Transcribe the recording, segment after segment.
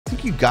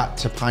think you got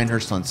to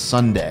Pinehurst on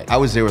Sunday. I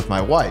was there with my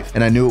wife,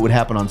 and I knew it would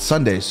happen on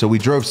Sunday, so we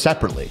drove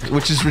separately,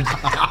 which is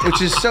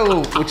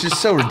so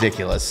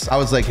ridiculous. I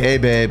was like, hey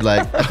babe,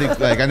 like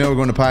I know we're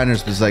going to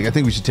Pinehurst, but it's like I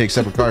think we should take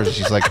separate cars. And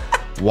she's like,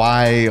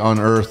 why on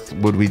earth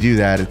would we do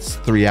that? It's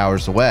 3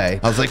 hours away.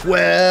 I was like,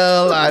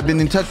 well, I've been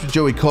in touch with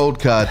Joey Cold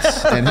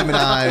Cuts, and him and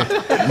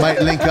I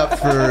might link up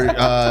for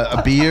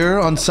a beer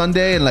on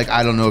Sunday, and like,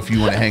 I don't know if you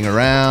want to hang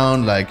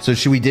around. Like, so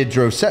we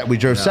drove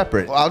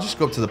separate. Well, I'll just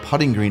go up to the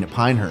putting green at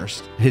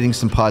Pinehurst, hitting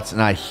some putts,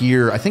 and I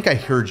think I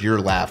heard your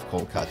laugh,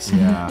 Cold Cuts,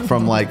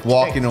 from like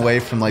walking away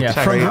from like the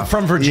cradle.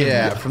 From Virginia.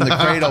 Yeah, from the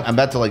cradle. I'm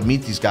about to like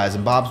meet these guys,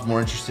 and Bob's more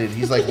interested.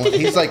 He's like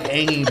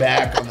hanging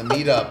back on the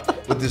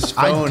meetup with this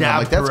phone. I'm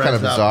like, that's kind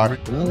of bizarre.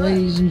 Well,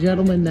 ladies and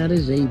gentlemen, that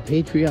is a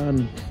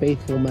Patreon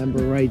faithful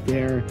member right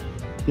there.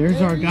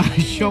 There's our guy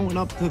showing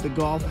up to the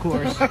golf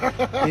course.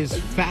 Is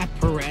Fat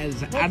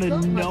Perez out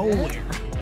of nowhere.